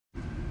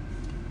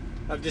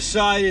I've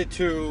decided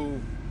to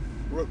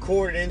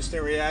record an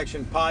instant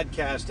reaction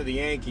podcast to the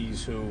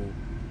Yankees, who,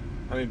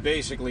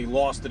 basically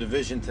lost the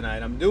division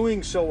tonight. I'm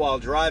doing so while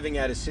driving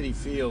out of Citi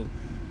Field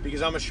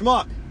because I'm a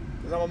schmuck,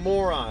 because I'm a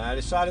moron. I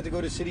decided to go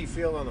to Citi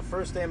Field on the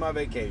first day of my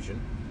vacation.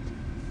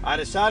 I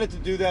decided to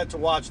do that to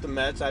watch the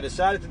Mets. I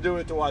decided to do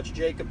it to watch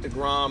Jacob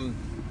deGrom,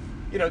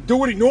 do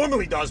what he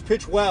normally does,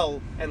 pitch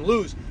well and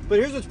lose. But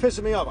here's what's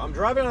pissing me off. I'm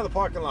driving out of the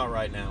parking lot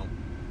right now,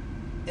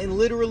 and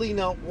literally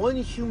not one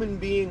human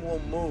being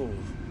will move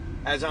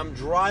as I'm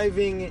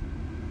driving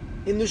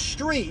in the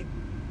street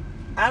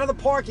out of the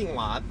parking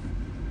lot.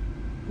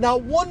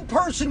 Not one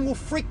person will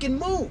freaking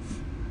move.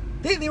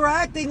 They're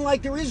acting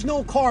like there is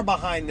no car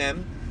behind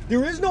them.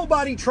 There is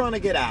nobody trying to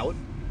get out.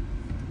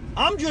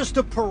 I'm just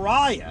a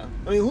pariah.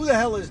 Who the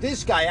hell is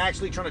this guy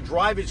actually trying to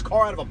drive his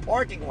car out of a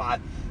parking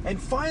lot?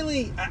 And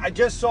finally, I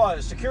just saw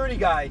a security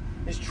guy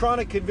is trying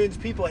to convince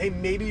people, hey,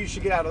 maybe you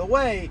should get out of the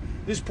way.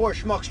 This poor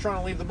schmuck's trying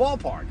to leave the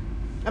ballpark.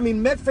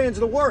 Met fans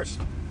are the worst.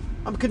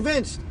 I'm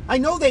convinced. I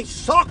know they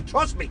suck,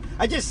 trust me.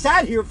 I just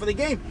sat here for the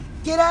game.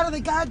 Get out of the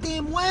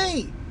goddamn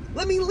way.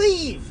 Let me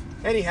leave.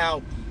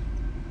 Anyhow,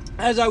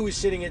 as I was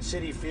sitting at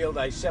Citi Field,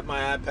 I set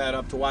my iPad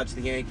up to watch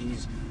the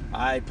Yankees.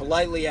 I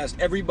politely asked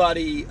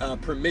everybody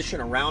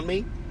permission around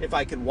me if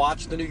I could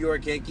watch the New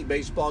York Yankee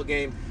baseball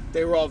game.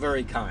 They were all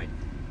very kind.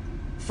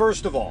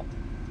 First of all,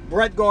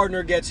 Brett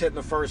Gardner gets hit in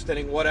the first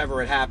inning,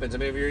 whatever it happens.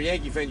 If you're a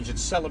Yankee fan, you should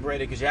celebrate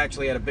it because you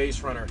actually had a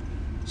base runner.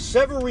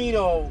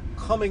 Severino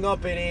coming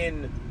up and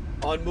in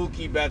on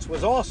Mookie Betts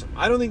was awesome.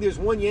 I don't think there's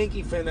one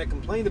Yankee fan that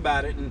complained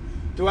about it. And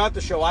throughout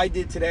the show I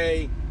did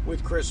today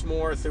with Chris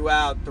Moore,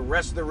 throughout the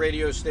rest of the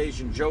radio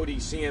station, Jody,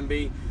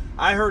 CMB,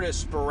 I heard a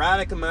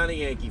sporadic amount of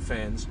Yankee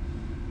fans,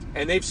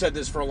 and they've said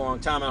this for a long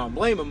time, I don't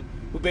blame them,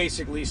 who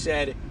basically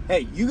said,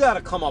 hey, you got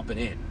to come up and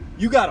in.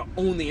 You got to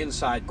own the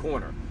inside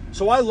corner.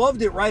 So I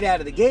loved it right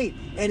out of the gate,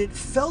 and it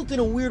felt in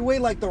a weird way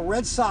like the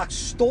Red Sox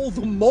stole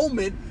the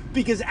moment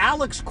because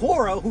Alex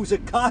Cora, who's a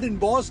god in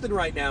Boston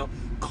right now,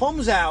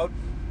 comes out,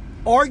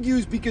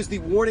 argues because the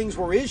warnings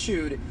were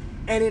issued,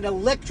 and it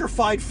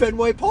electrified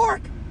Fenway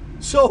Park.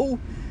 So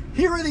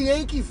here are the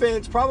Yankee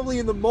fans probably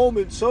in the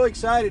moment so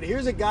excited.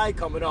 Here's a guy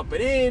coming up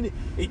and in.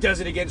 He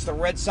does it against the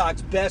Red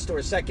Sox best or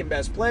second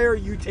best player.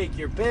 You take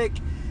your pick.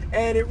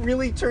 And it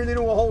really turned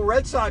into a whole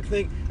Red Sox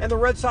thing, and the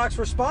Red Sox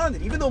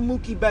responded. Even though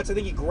Mookie Betts, I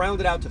think he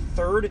grounded out to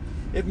third,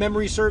 if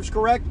memory serves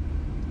correct.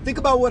 Think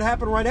about what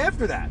happened right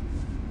after that.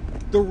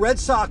 The Red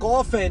Sox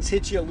offense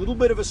hits you a little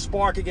bit of a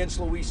spark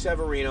against Luis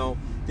Severino.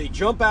 They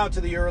jump out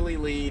to the early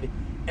lead,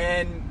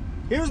 and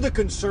here's the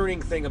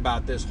concerning thing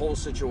about this whole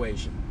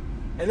situation.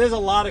 And there's a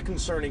lot of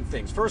concerning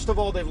things. First of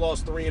all, they've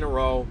lost 3 in a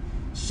row.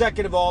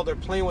 Second of all, they're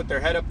playing with their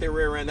head up their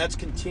rear end. That's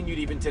continued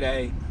even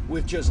today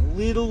with just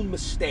little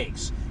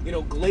mistakes.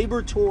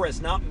 Gleyber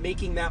Torres not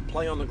making that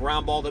play on the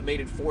ground ball that made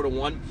it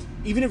 4-1.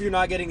 Even if you're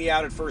not getting the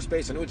out at first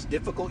base, I know it's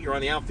difficult. You're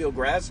on the outfield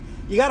grass.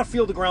 You got to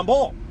field the ground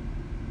ball.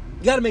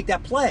 You got to make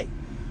that play.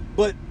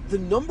 But the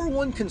number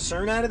one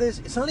concern out of this,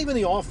 it's not even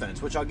the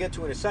offense, which I'll get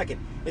to in a second.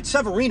 It's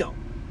Severino.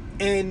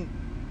 And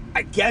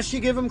I guess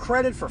you give him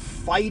credit for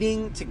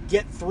fighting to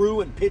get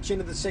through and pitch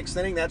into the 6th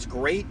inning. That's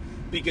great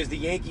because the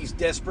Yankees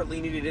desperately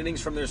needed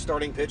innings from their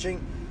starting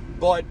pitching.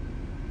 But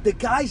the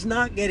guy's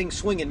not getting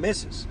swing and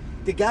misses.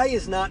 The guy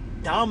is not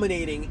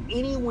dominating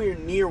anywhere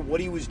near what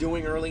he was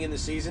doing early in the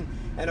season.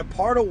 And a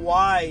part of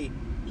why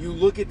you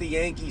look at the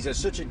Yankees as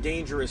such a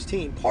dangerous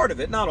team, part of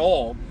it, not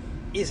all,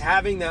 is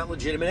having that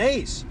legitimate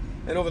ace.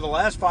 And over the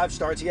last 5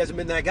 starts, he hasn't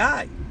been that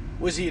guy.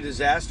 Was he a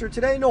disaster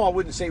today? No, I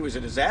wouldn't say he was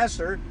a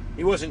disaster.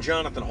 He wasn't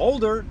Jonathan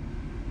Holder.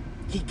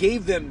 He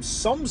gave them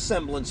some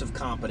semblance of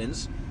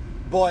competence,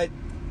 but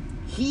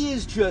he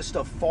is just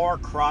a far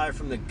cry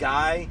from the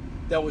guy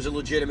that was a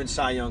legitimate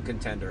Cy Young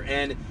contender.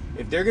 And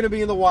if they're going to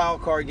be in the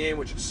wild card game,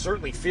 which it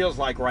certainly feels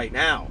like right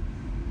now,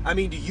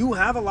 do you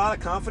have a lot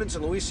of confidence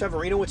in Luis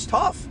Severino? It's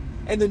tough.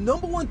 And the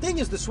number one thing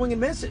is the swing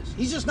and misses.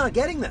 He's just not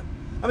getting them.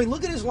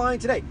 Look at his line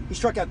today. He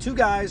struck out 2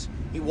 guys.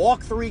 He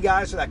walked 3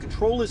 guys, so that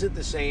control isn't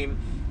the same.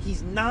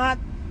 He's not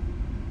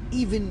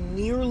even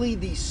nearly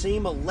the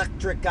same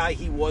electric guy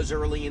he was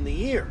early in the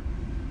year.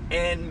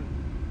 And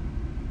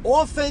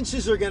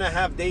offenses are going to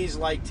have days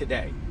like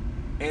today.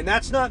 And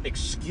that's not an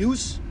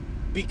excuse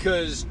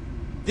because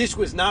this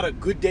was not a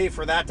good day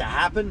for that to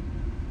happen.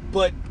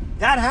 But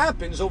that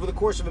happens over the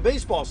course of a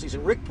baseball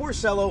season. Rick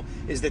Porcello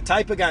is the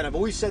type of guy, and I've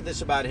always said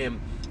this about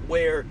him,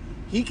 where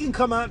he can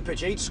come out and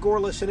pitch 8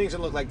 scoreless innings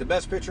and look like the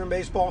best pitcher in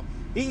baseball.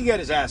 He can get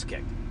his ass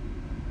kicked.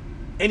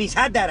 And he's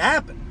had that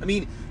happen.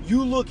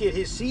 You look at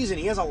his season,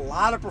 he has a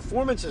lot of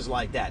performances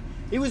like that.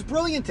 He was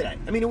brilliant today.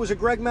 It was a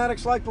Greg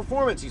Maddux-like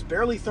performance. He's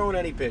barely thrown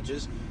any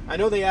pitches. I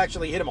know they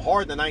actually hit him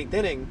hard in the 9th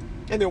inning,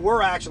 and there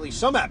were actually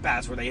some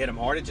at-bats where they hit him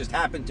hard. It just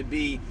happened to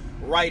be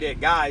right at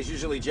guys,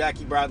 usually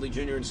Jackie Bradley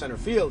Jr. in center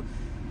field.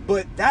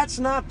 But that's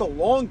not the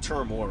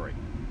long-term worry.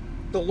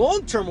 The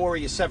long-term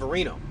worry is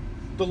Severino.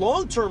 The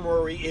long-term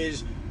worry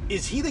is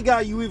he the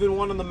guy you even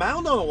want on the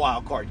mound on a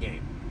wild card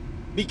game?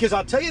 Because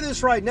I'll tell you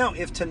this right now,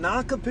 if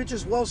Tanaka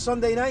pitches well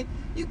Sunday night,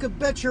 you could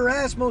bet your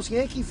ass most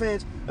Yankee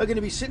fans are going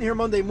to be sitting here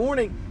Monday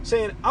morning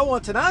saying, I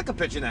want Tanaka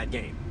pitching that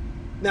game.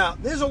 Now,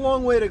 there's a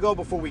long way to go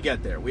before we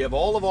get there. We have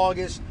all of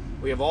August.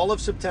 We have all of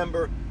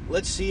September.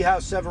 Let's see how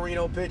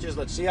Severino pitches.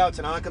 Let's see how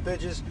Tanaka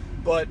pitches.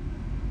 But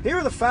here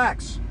are the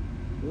facts.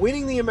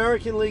 Winning the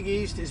American League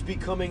East is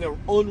becoming an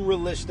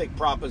unrealistic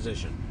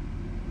proposition.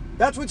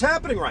 That's what's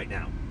happening right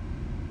now.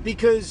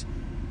 Because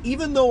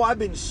even though I've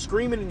been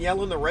screaming and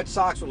yelling the Red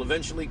Sox will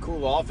eventually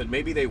cool off, and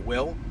maybe they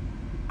will,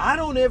 I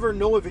don't ever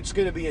know if it's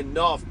going to be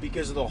enough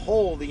because of the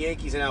hole the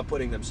Yankees are now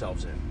putting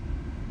themselves in.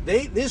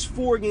 This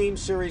 4-game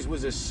series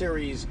was a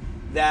series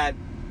that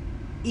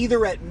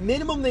either at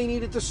minimum they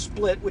needed to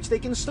split, which they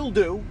can still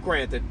do,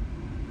 granted,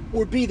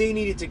 or B, they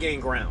needed to gain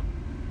ground.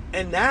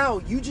 And now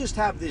you just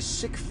have this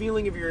sick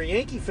feeling if you're a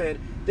Yankee fan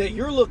that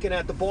you're looking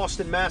at the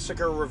Boston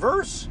Massacre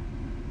reverse.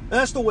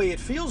 That's the way it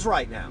feels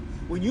right now.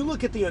 When you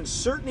look at the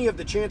uncertainty of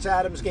the Chance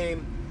Adams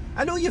game,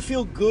 I know you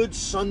feel good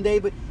Sunday,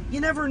 but you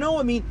never know.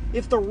 I mean,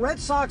 if the Red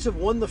Sox have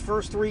won the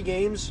first 3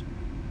 games,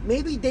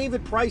 maybe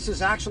David Price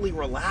is actually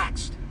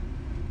relaxed.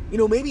 You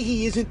know, maybe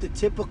he isn't the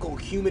typical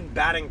human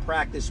batting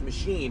practice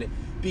machine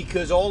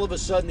because all of a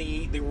sudden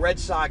the Red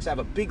Sox have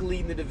a big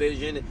lead in the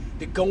division.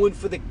 They're going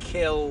for the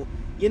kill.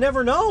 You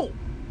never know.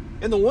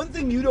 And the one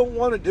thing you don't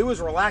want to do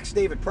is relax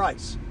David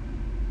Price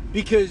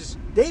because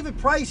David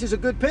Price is a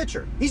good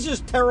pitcher. He's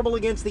just terrible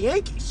against the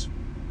Yankees.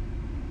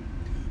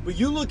 But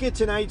you look at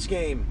tonight's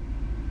game,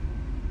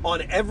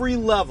 on every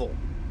level,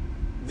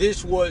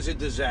 this was a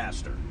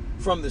disaster.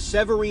 From the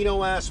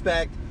Severino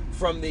aspect,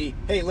 from the,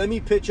 hey, let me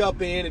pitch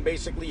up in and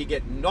basically you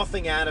get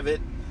nothing out of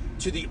it,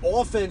 to the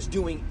offense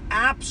doing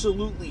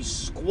absolutely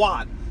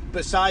squat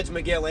besides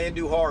Miguel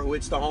Andujar, who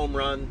hits the home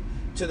run,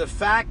 to the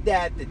fact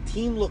that the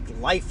team looked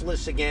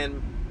lifeless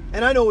again.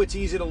 And I know it's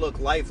easy to look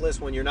lifeless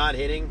when you're not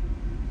hitting.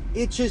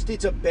 It's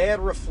a bad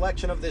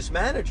reflection of this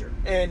manager.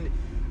 And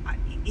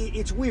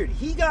it's weird.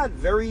 He got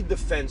very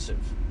defensive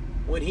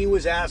when he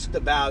was asked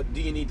about,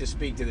 do you need to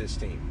speak to this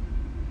team?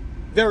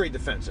 Very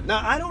defensive.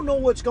 Now, I don't know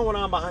what's going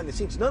on behind the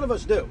scenes. None of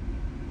us do.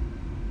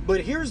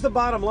 But here's the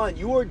bottom line.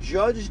 You are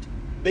judged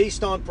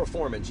based on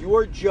performance. You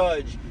are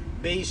judged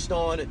based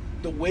on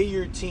the way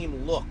your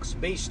team looks,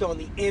 based on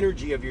the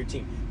energy of your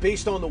team,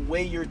 based on the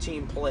way your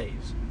team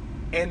plays.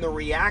 And the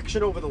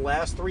reaction over the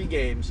last 3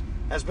 games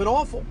has been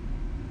awful.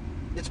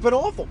 It's been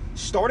awful.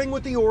 Starting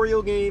with the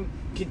Oriole game,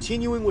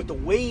 continuing with the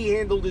way he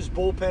handled his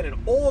bullpen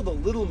and all the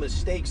little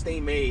mistakes they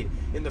made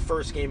in the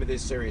first game of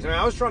this series. I mean,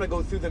 I was trying to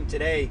go through them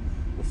today,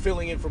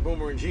 filling in for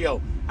Boomer and Gio.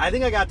 I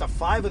think I got to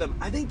 5 of them.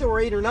 I think there were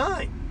 8 or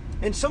 9.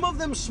 And some of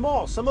them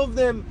small. Some of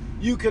them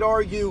you could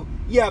argue,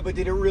 yeah, but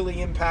did it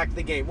really impact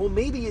the game? Well,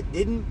 maybe it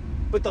didn't.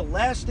 But the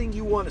last thing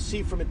you want to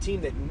see from a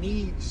team that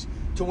needs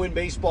to win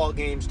baseball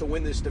games to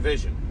win this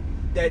division,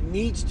 that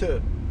needs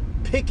to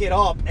pick it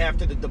up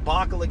after the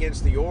debacle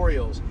against the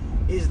Orioles,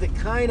 is the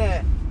kind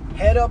of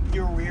head up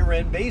your rear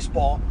end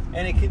baseball,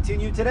 and it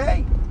continued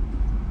today.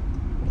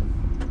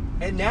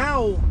 And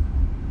now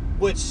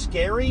what's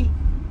scary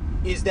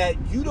is that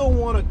you don't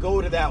want to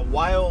go to that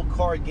wild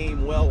card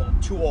game well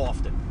too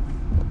often.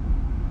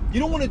 You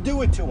don't want to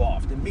do it too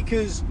often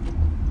because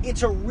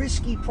it's a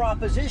risky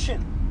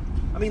proposition.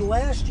 I mean,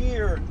 last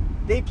year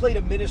they played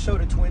a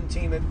Minnesota Twin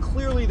team that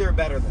clearly they're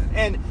better than.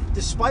 And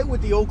despite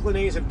what the Oakland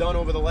A's have done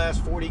over the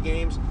last 40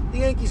 games, the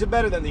Yankees are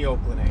better than the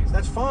Oakland A's.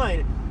 That's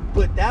fine,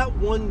 but that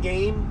one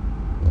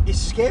game is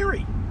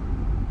scary.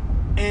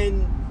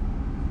 And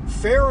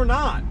fair or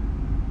not,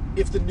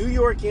 if the New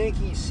York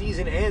Yankees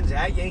season ends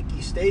at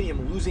Yankee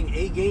Stadium losing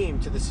a game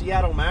to the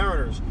Seattle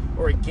Mariners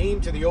or a game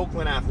to the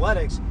Oakland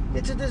Athletics,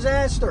 it's a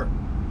disaster.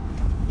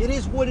 It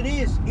is what it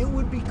is. It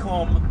would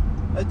become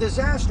a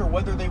disaster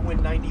whether they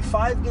win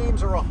 95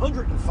 games or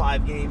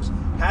 105 games,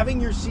 having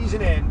your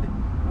season end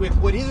with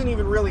what isn't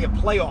even really a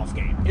playoff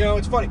game. You know,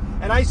 it's funny.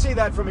 And I say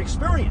that from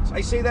experience.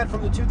 I say that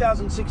from the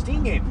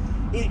 2016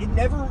 game. It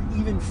never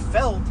even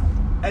felt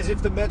as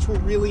if the Mets were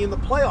really in the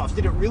playoffs.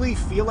 Did it really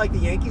feel like the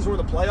Yankees were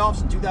in the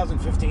playoffs in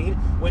 2015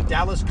 when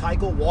Dallas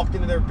Keuchel walked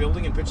into their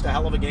building and pitched a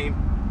hell of a game?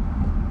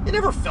 It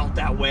never felt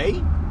that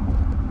way.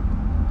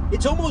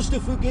 It's almost a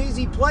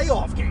Fugazi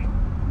playoff game.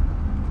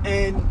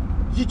 And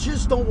you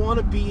just don't want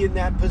to be in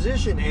that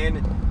position.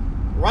 And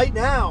right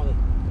now,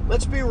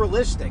 let's be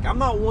realistic. I'm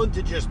not one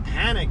to just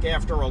panic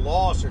after a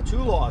loss or 2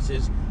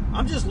 losses.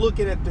 I'm just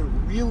looking at the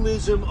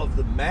realism of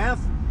the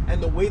math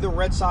and the way the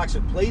Red Sox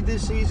have played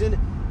this season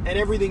and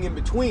everything in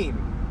between.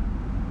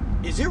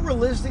 Is it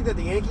realistic that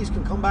the Yankees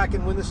can come back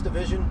and win this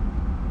division?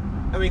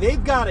 I mean,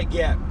 they've got to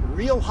get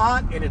real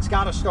hot, and it's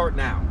got to start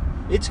now.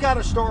 It's got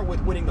to start with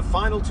winning the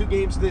final 2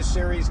 games of this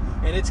series,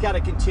 and it's got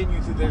to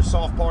continue through their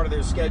soft part of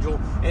their schedule,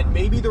 and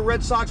maybe the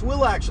Red Sox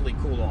will actually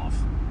cool off.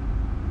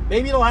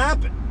 Maybe it'll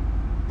happen.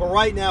 But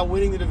right now,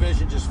 winning the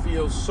division just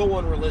feels so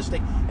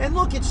unrealistic. And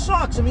look, it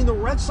sucks. I mean, the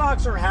Red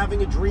Sox are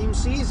having a dream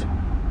season.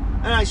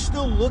 And I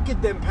still look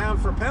at them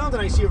pound for pound,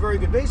 and I see a very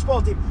good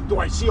baseball team. Do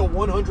I see a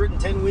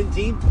 110-win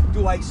team?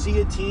 Do I see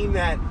a team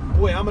that,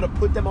 boy, I'm going to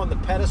put them on the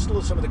pedestal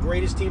of some of the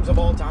greatest teams of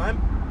all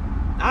time?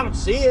 I don't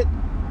see it.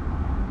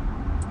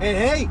 And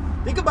hey,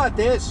 think about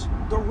this.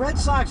 the Red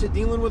Sox are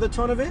dealing with a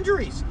ton of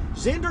injuries.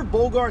 Xander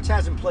Bogaerts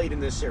hasn't played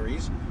in this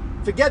series.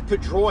 Forget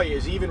Pedroia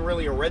is even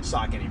really a Red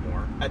Sox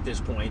anymore at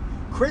this point.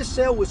 Chris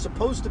Sale was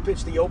supposed to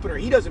pitch the opener.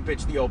 He doesn't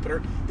pitch the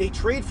opener. They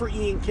trade for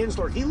Ian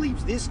Kinsler. He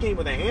leaves this game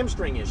with a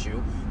hamstring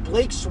issue.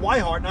 Blake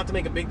Swihart, not to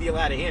make a big deal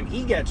out of him,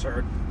 he gets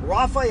hurt.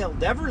 Rafael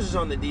Devers is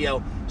on the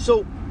DL.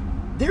 So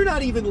they're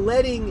not even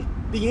letting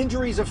the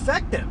injuries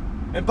affect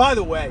them. And by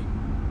the way,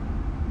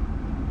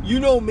 you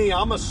know me,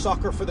 I'm a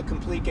sucker for the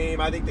complete game.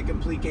 I think the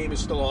complete game is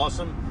still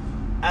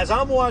awesome. As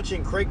I'm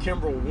watching Craig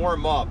Kimbrell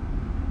warm up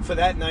for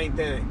that ninth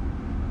inning,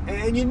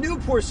 and you knew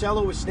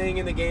Porcello was staying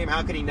in the game.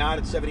 How could he not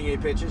at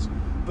 78 pitches?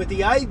 But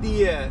the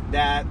idea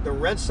that the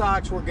Red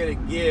Sox were going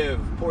to give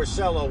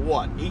Porcello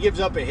what? He gives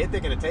up a hit, they're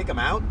going to take him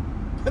out?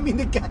 I mean,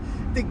 the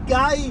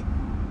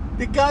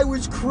guy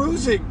was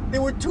cruising.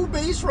 There were 2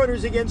 base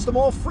runners against him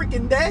all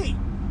freaking day.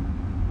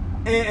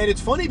 And it's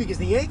funny because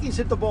the Yankees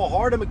hit the ball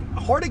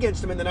hard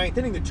against him in the ninth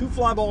inning. The 2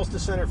 fly balls to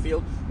center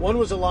field. One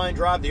was a line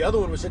drive. The other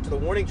one was hit to the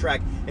warning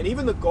track. And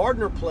even the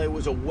Gardner play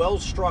was a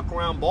well-struck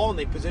ground ball, and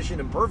they positioned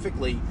him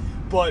perfectly.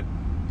 But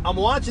I'm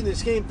watching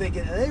this game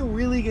thinking, are they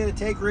really going to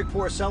take Rick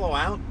Porcello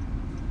out?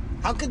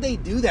 How could they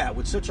do that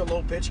with such a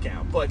low pitch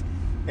count? But,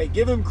 hey,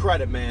 give him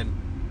credit, man.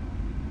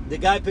 The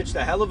guy pitched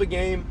a hell of a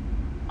game.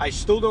 I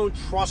still don't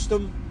trust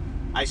him.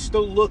 I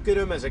still look at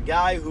him as a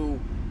guy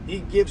who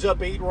he gives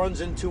up 8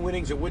 runs in 2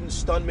 innings. It wouldn't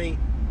stun me.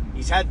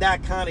 He's had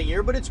that kind of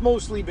year, but it's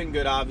mostly been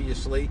good,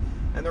 obviously.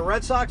 And the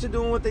Red Sox are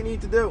doing what they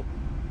need to do.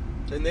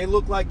 And they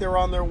look like they're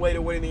on their way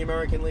to winning the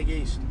American League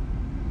East.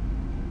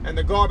 And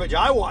the garbage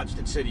I watched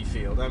at Citi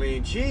Field. I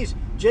mean, geez,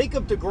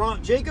 Jacob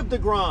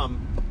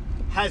deGrom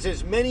has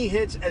as many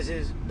hits as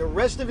the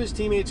rest of his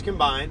teammates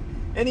combined,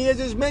 and he has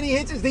as many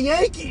hits as the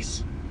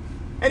Yankees.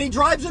 And he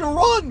drives in a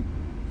run.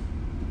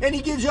 And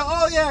he gives you,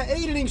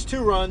 8 innings,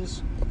 2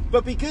 runs.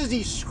 But because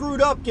he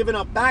screwed up giving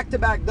up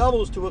back-to-back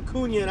doubles to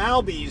Acuna and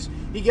Albies,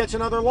 he gets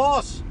another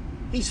loss.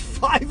 He's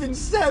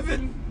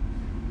 5-7.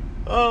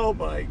 Oh,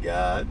 my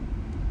God.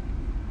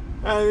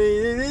 I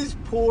mean, this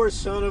poor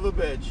son of a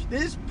bitch.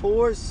 This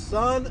poor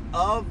son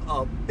of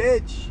a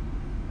bitch.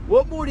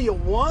 What more do you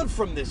want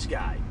from this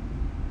guy?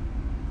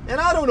 And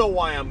I don't know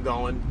why I'm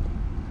going.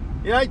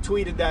 I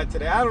tweeted that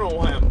today. I don't know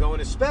why I'm going,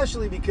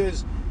 especially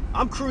because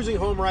I'm cruising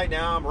home right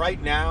now.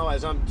 Right now,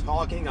 as I'm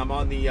talking, I'm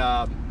on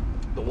the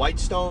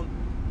Whitestone.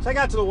 So I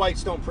got to the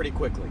Whitestone pretty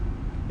quickly.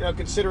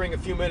 Considering a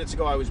few minutes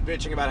ago I was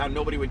bitching about how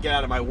nobody would get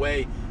out of my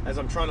way as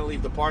I'm trying to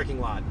leave the parking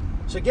lot.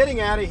 So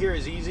getting out of here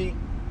is easy.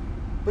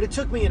 But it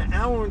took me an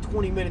hour and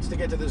 20 minutes to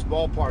get to this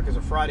ballpark because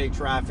of Friday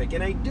traffic.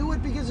 And I do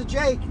it because of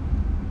Jake.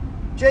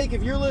 Jake,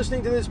 if you're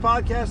listening to this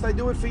podcast, I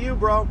do it for you,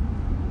 bro.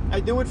 I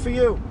do it for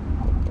you.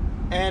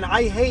 And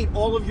I hate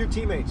all of your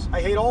teammates.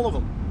 I hate all of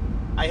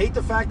them. I hate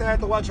the fact that I had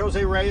to watch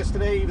Jose Reyes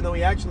today, even though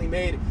he actually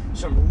made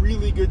some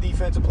really good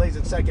defensive plays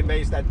at second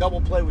base. That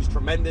double play was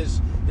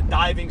tremendous. The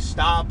diving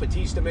stop,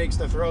 Batista makes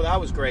the throw. That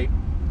was great.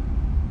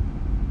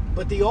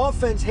 But the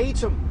offense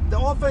hates him. The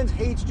offense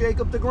hates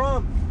Jacob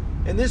deGrom.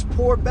 And this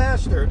poor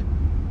bastard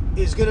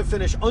is going to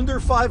finish under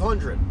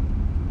 500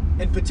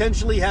 and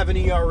potentially have an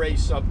ERA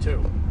sub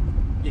 2.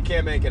 You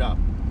can't make it up.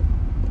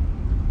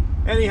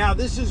 Anyhow,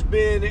 this has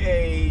been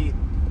a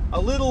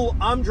little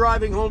I'm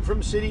driving home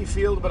from Citi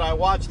Field, but I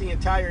watched the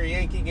entire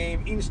Yankee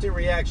game instant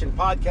reaction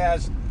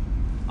podcast.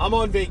 I'm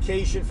on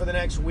vacation for the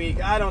next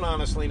week. I don't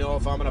honestly know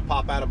if I'm going to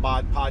pop out a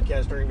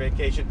podcast during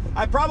vacation.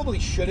 I probably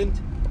shouldn't.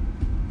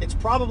 It's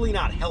probably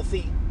not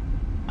healthy.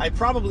 I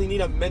probably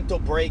need a mental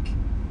break,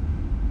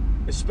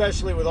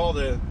 especially with all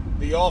the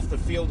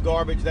off-the-field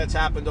garbage that's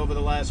happened over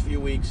the last few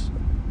weeks,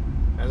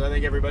 as I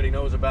think everybody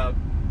knows about.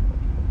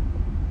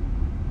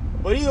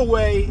 But either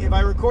way, if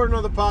I record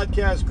another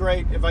podcast,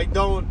 great. If I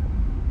don't,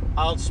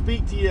 I'll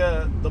speak to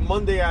you the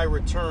Monday I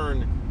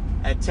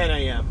return at 10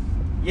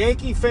 a.m.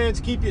 Yankee fans,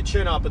 keep your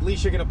chin up. At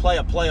least you're going to play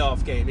a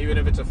playoff game, even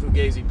if it's a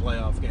Fugazi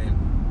playoff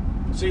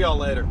game. See y'all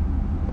later.